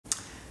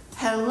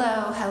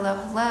Hello, hello,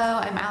 hello.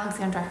 I'm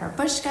Alexandra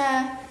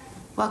Harbushka.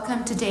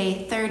 Welcome to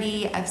day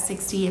 30 of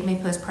 60 of my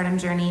postpartum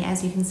journey.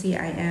 As you can see,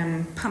 I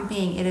am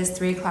pumping. It is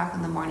 3 o'clock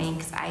in the morning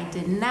because I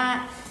did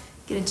not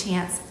get a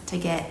chance to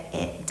get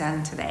it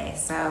done today.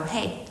 So,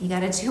 hey, you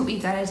gotta do what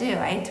you gotta do.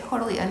 I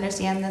totally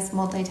understand this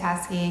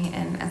multitasking,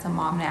 and as a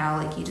mom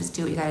now, like, you just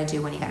do what you gotta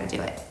do when you gotta do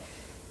it.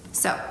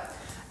 So,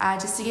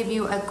 just to give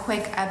you a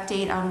quick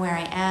update on where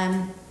I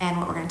am and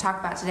what we're going to talk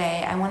about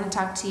today, I want to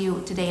talk to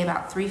you today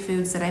about 3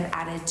 foods that I've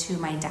added to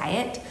my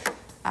diet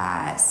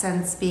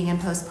since being in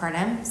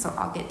postpartum, so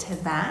I'll get to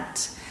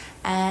that.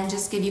 And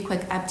just give you a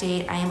quick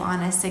update, I am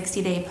on a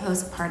 60-day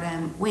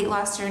postpartum weight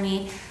loss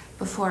journey.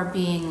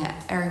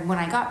 When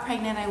I got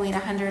pregnant, I weighed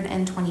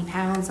 120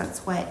 pounds. That's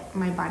what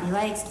my body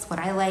likes, it's what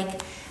I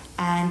like.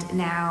 And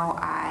now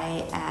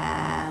I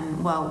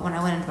am, when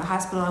I went into the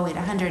hospital, I weighed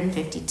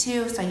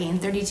 152, so I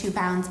gained 32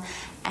 pounds.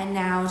 And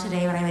now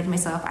today when I weighed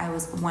myself, I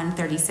was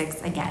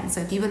 136 again.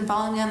 So if you've been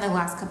following me on the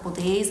last couple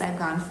days, I've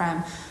gone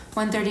from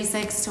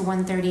 136 to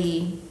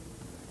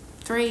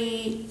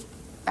 133,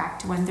 back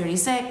to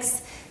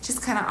 136,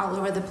 just kind of all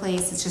over the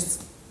place. It's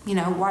just,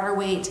 water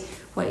weight,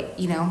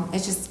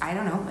 it's just, I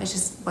don't know, it's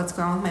just what's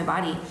going on with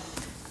my body.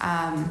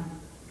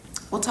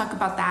 We'll talk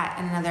about that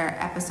in another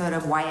episode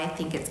of why I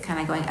think it's kind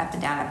of going up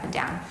and down, up and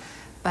down.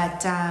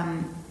 But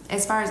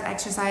as far as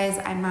exercise,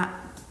 I'm not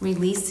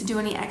released to do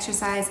any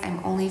exercise. I'm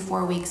only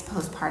 4 weeks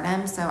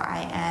postpartum, so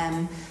I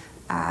am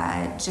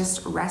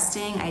just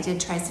resting. I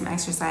did try some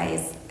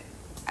exercise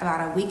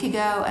about a week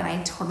ago, and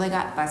I totally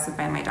got busted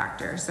by my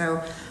doctor.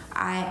 So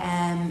I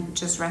am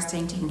just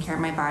resting, taking care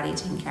of my body,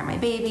 taking care of my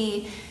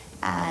baby,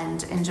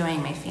 and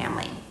enjoying my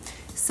family.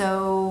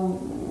 So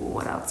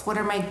what else? What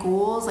are my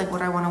goals? Like, what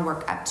do I want to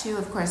work up to?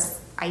 Of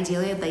course,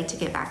 ideally, I'd like to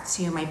get back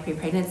to my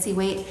pre-pregnancy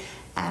weight,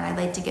 and I'd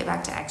like to get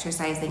back to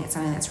exercising. It's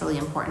something that's really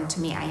important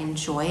to me. I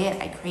enjoy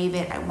it. I crave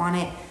it. I want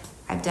it.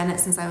 I've done it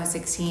since I was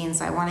 16,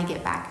 so I want to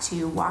get back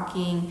to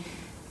walking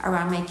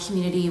around my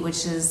community,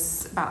 which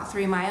is about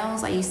 3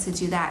 miles. I used to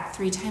do that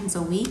 3 times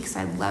a week, so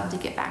I'd love to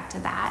get back to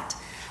that.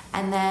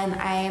 And then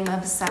I am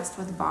obsessed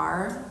with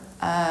barre.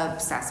 So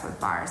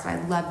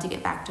I'd love to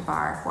get back to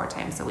barre 4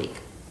 times a week.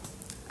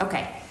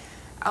 Okay,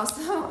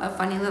 also a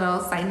funny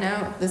little side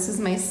note, this is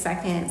my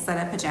second set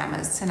of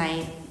pajamas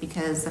tonight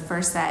because the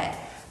first set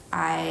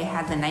I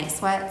had the night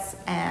sweats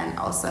and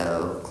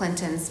also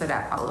Clinton spit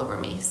up all over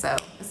me. So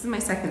this is my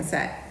second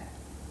set.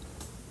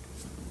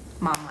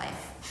 Mom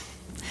life.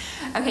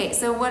 Okay,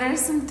 so what are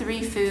some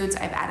 3 foods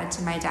I've added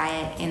to my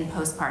diet in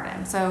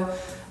postpartum? So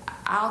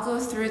I'll go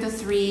through the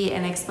 3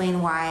 and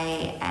explain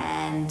why,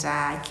 and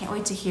I can't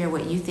wait to hear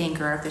what you think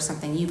or if there's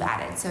something you've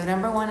added. So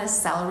number 1 is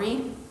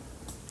celery.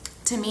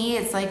 To me,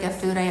 it's like a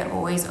food I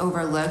always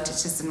overlooked.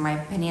 It's just, in my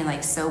opinion,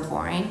 like so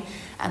boring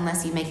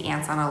unless you make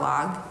ants on a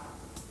log.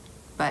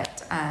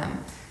 But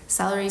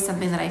celery is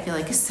something that I feel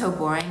like is so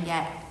boring,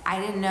 yet I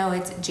didn't know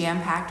it's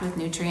jam-packed with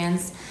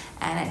nutrients,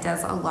 and it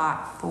does a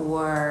lot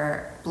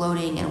for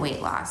bloating and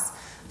weight loss.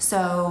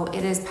 So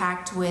it is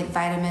packed with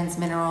vitamins,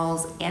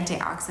 minerals,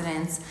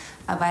 antioxidants,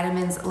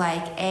 vitamins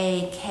like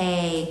A,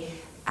 K,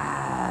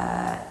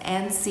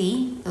 and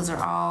C. Those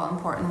are all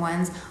important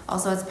ones.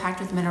 Also, it's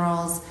packed with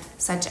minerals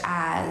such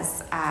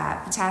as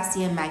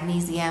potassium,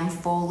 magnesium,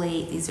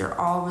 folate. These are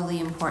all really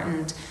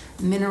important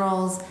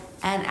minerals,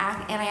 and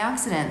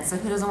antioxidants. So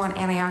who doesn't want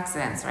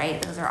antioxidants,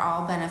 right? Those are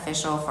all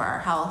beneficial for our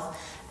health.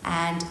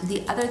 And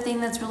the other thing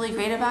that's really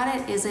great about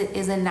it is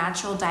a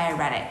natural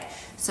diuretic.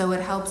 So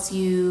it helps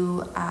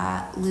you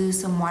lose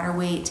some water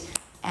weight,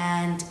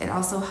 and it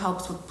also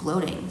helps with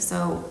bloating.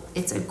 So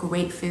it's a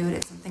great food.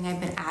 It's something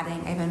I've been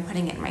adding. I've been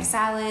putting it in my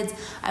salads.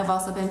 I've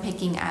also been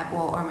picking up,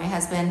 or my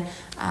husband,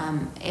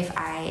 if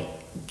I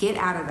get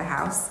out of the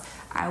house,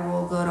 I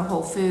will go to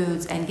Whole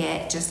Foods and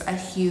get just a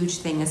huge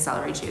thing of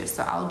celery juice.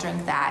 So I'll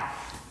drink that,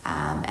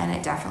 and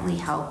it definitely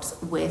helps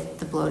with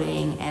the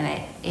bloating,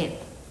 and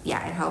it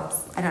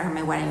helps. I don't have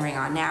my wedding ring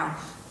on now,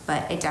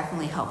 but it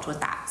definitely helped with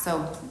that.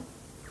 So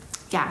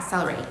yeah,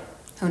 celery.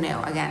 Who knew?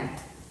 Again,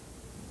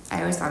 I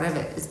always thought of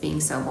it as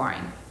being so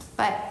boring,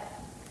 but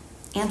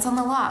ants on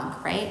the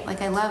log, right?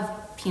 Like, I love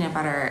peanut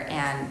butter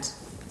and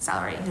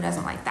celery. Who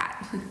doesn't like that?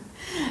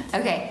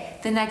 Okay,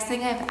 the next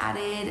thing I've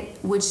added,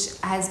 which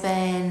has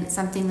been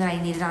something that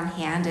I needed on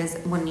hand, is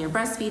when you're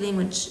breastfeeding,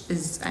 which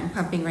is, I'm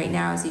pumping right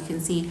now, as you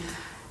can see,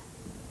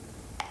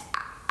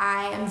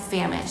 I am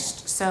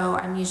famished. So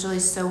I'm usually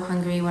so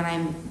hungry when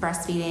I'm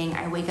breastfeeding.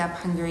 I wake up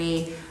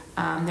hungry.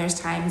 There's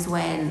times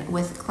when,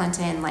 with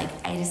Clinton, like,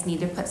 I just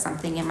need to put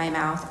something in my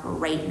mouth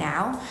right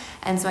now.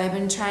 And so I've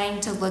been trying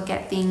to look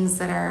at things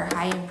that are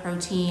high in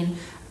protein,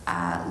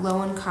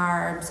 low in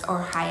carbs,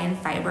 or high in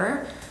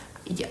fiber.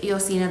 You'll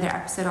see another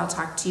episode, I'll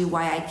talk to you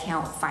why I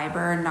count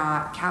fiber,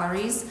 not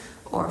calories,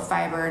 or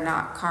fiber,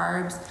 not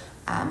carbs.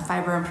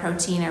 Fiber and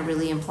protein are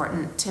really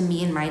important to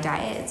me in my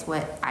diet. It's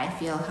what I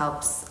feel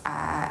helps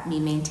me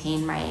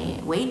maintain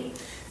my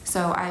weight.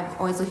 So I'm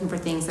always looking for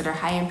things that are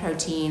high in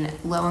protein,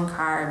 low in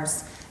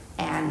carbs,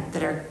 and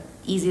that are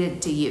easy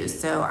to use.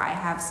 So I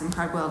have some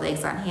hard-boiled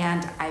eggs on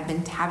hand. I've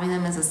been having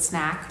them as a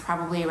snack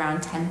probably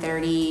around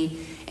 10:30,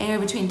 anywhere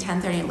between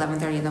 10:30 and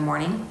 11:30 in the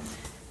morning.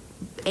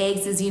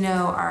 Eggs, as you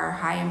know, are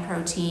high in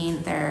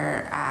protein.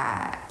 They're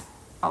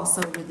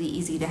also really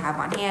easy to have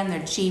on hand.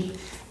 They're cheap,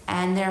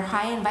 and they're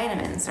high in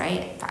vitamins,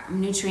 right?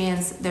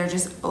 Nutrients, they're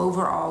just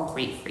overall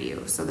great for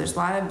you. So there's a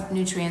lot of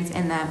nutrients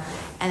in them,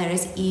 and they're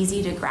just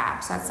easy to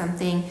grab. So that's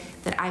something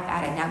that I've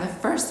added. Now, the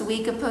first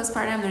week of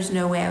postpartum, there's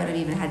no way I would have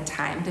even had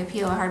time to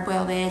peel a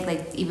hard-boiled egg.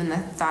 Like, even the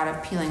thought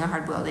of peeling a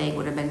hard-boiled egg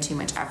would have been too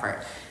much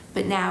effort.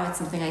 But now it's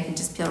something I can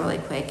just peel really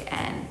quick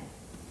and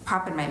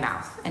pop in my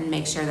mouth and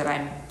make sure that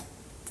I'm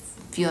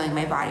fueling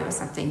my body with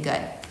something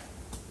good.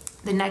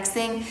 The next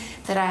thing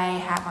that I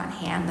have on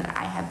hand that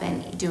I have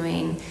been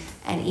doing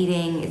and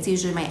eating, it's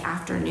usually my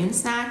afternoon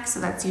snack, so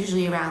that's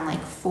usually around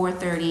like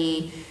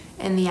 4:30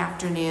 in the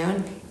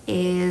afternoon,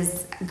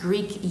 is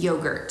Greek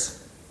yogurt.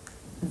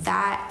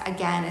 That,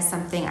 again, is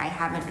something I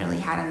haven't really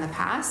had in the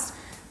past.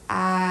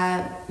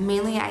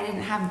 Mainly I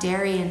didn't have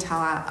dairy until,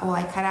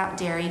 I cut out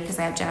dairy because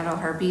I have genital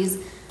herpes,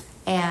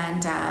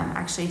 and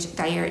actually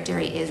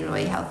dairy is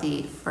really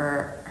healthy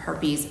for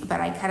herpes, but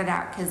I cut it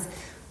out because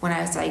when I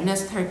was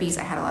diagnosed with herpes,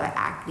 I had a lot of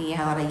acne, I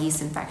had a lot of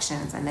yeast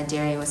infections, and the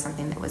dairy was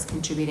something that was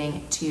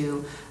contributing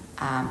to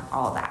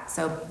all of that.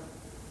 So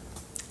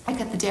I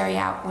cut the dairy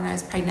out. When I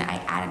was pregnant, I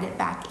added it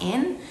back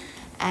in,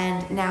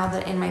 and now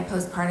that in my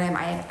postpartum,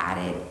 I have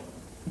added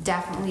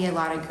definitely a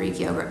lot of Greek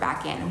yogurt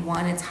back in.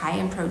 One, it's high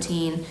in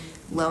protein,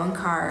 low in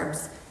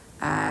carbs,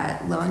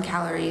 low in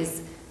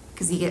calories,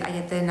 because I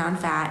get the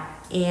non-fat,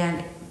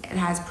 and it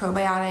has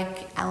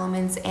probiotic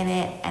elements in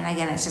it, and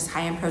again, it's just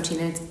high in protein,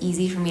 and it's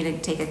easy for me to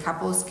take a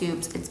couple of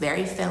scoops. It's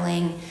very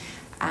filling.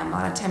 A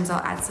lot of times I'll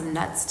add some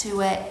nuts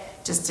to it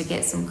just to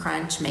get some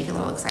crunch, make it a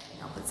little exciting.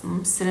 I'll put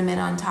some cinnamon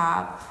on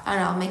top. I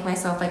don't know, I'll make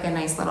myself like a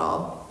nice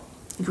little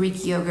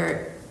Greek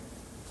yogurt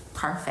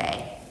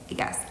parfait, I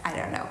guess. I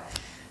don't know.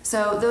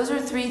 So those are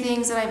 3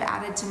 things that I've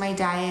added to my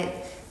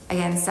diet.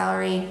 Again,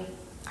 celery,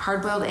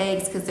 hard-boiled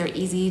eggs, because they're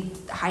easy,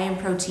 high in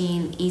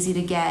protein, easy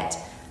to get,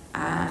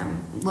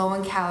 low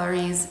in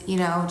calories, you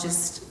know,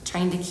 just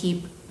trying to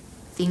keep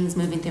things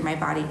moving through my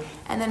body.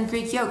 And then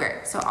Greek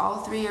yogurt. So all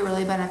 3 are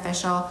really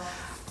beneficial.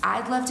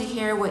 I'd love to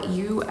hear what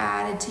you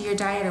added to your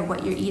diet or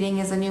what you're eating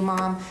as a new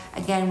mom.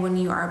 Again, when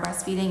you are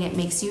breastfeeding, it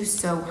makes you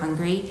so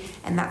hungry,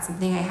 and that's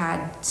something I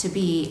had to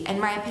be, in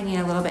my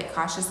opinion, a little bit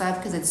cautious of,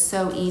 because it's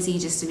so easy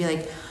just to be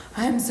like,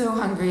 I'm so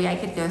hungry. I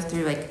could go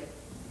through like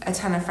a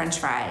ton of French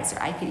fries,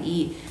 or I could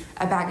eat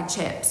a bag of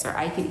chips, or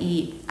I could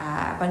eat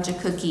a bunch of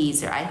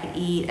cookies, or I could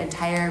eat an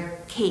entire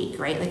cake,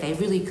 right? Like, I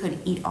really could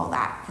eat all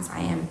that because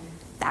I am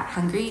that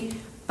hungry,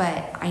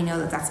 but I know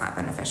that that's not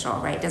beneficial,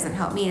 right? It doesn't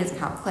help me, it doesn't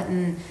help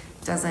Clinton,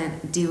 it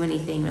doesn't do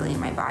anything really in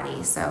my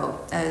body, so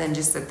other than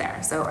just sit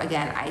there. So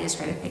again, I just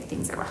try to pick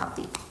things that were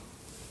healthy.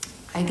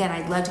 Again,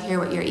 I'd love to hear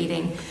what you're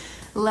eating.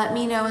 Let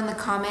me know in the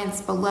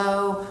comments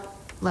below.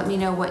 Let me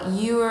know what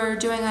you are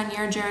doing on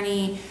your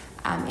journey.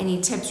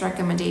 Any tips,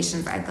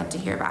 recommendations, I'd love to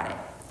hear about it.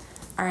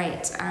 All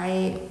right,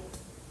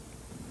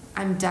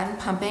 I'm done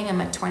pumping. I'm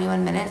at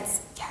 21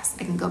 minutes. Yes,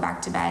 I can go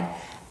back to bed.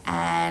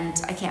 And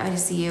I can't wait to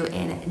see you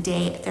in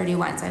day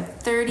 31. So I have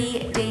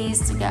 30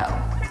 days to go.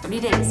 30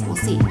 days, we'll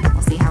see.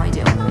 We'll see how I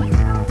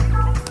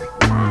do.